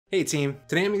Hey team,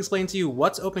 today I'm going to explain to you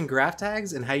what's open graph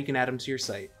tags and how you can add them to your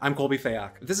site. I'm Colby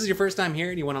Fayock. If this is your first time here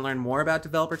and you want to learn more about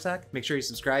developer tech, make sure you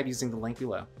subscribe using the link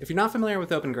below. If you're not familiar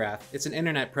with Open Graph, it's an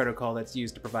internet protocol that's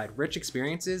used to provide rich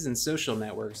experiences in social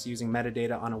networks using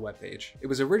metadata on a web page. It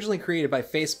was originally created by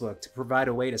Facebook to provide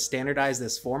a way to standardize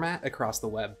this format across the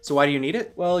web. So why do you need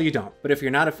it? Well, you don't. But if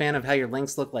you're not a fan of how your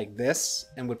links look like this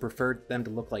and would prefer them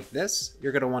to look like this,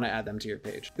 you're going to want to add them to your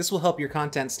page. This will help your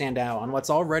content stand out on what's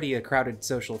already a crowded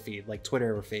social feed like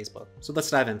Twitter or Facebook. So let's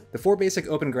dive in. The four basic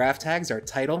Open Graph tags are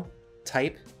title,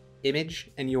 type, image,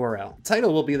 and URL.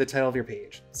 Title will be the title of your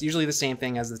page. It's usually the same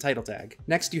thing as the title tag.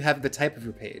 Next, you have the type of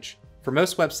your page. For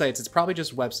most websites, it's probably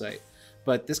just website,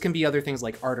 but this can be other things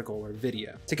like article or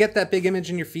video. To get that big image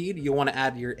in your feed, you'll want to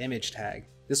add your image tag.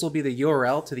 This will be the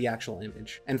URL to the actual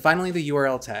image. And finally, the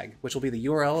URL tag, which will be the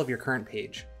URL of your current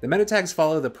page. The meta tags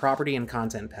follow the property and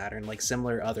content pattern like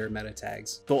similar other meta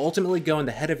tags. They'll ultimately go in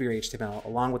the head of your HTML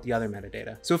along with the other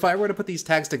metadata. So if I were to put these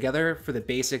tags together for the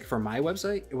basic for my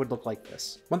website, it would look like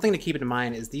this. One thing to keep in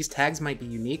mind is these tags might be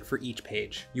unique for each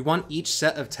page. You want each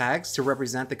set of tags to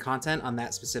represent the content on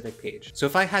that specific page. So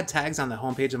if I had tags on the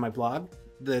homepage of my blog,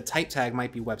 the type tag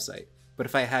might be website. But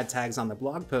if I had tags on the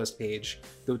blog post page,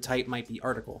 the type might be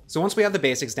article. So once we have the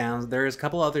basics down, there's a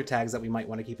couple other tags that we might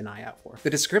want to keep an eye out for. The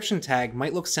description tag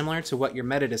might look similar to what your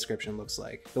meta description looks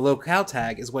like. The locale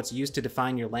tag is what's used to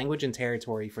define your language and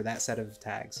territory for that set of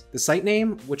tags. The site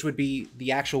name, which would be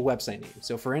the actual website name.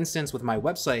 So for instance, with my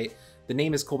website, the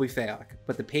name is Colby Fayock,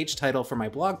 but the page title for my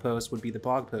blog post would be the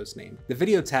blog post name. The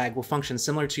video tag will function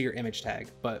similar to your image tag,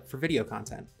 but for video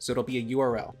content, so it'll be a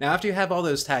URL. Now, after you have all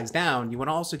those tags down, you want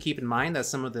to also keep in mind that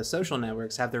some of the social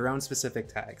networks have their own specific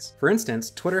tags. For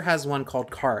instance, Twitter has one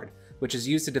called card, which is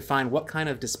used to define what kind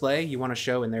of display you want to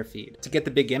show in their feed. To get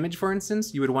the big image, for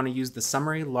instance, you would want to use the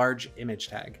summary large image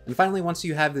tag. And finally, once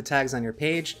you have the tags on your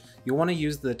page, you'll want to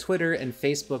use the Twitter and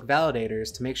Facebook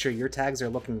validators to make sure your tags are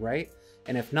looking right,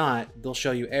 and if not, they'll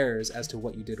show you errors as to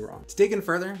what you did wrong. To dig in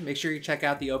further, make sure you check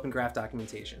out the Open Graph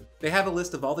documentation. They have a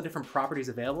list of all the different properties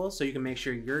available so you can make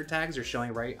sure your tags are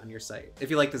showing right on your site. If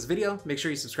you like this video, make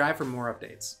sure you subscribe for more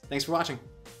updates. Thanks for watching.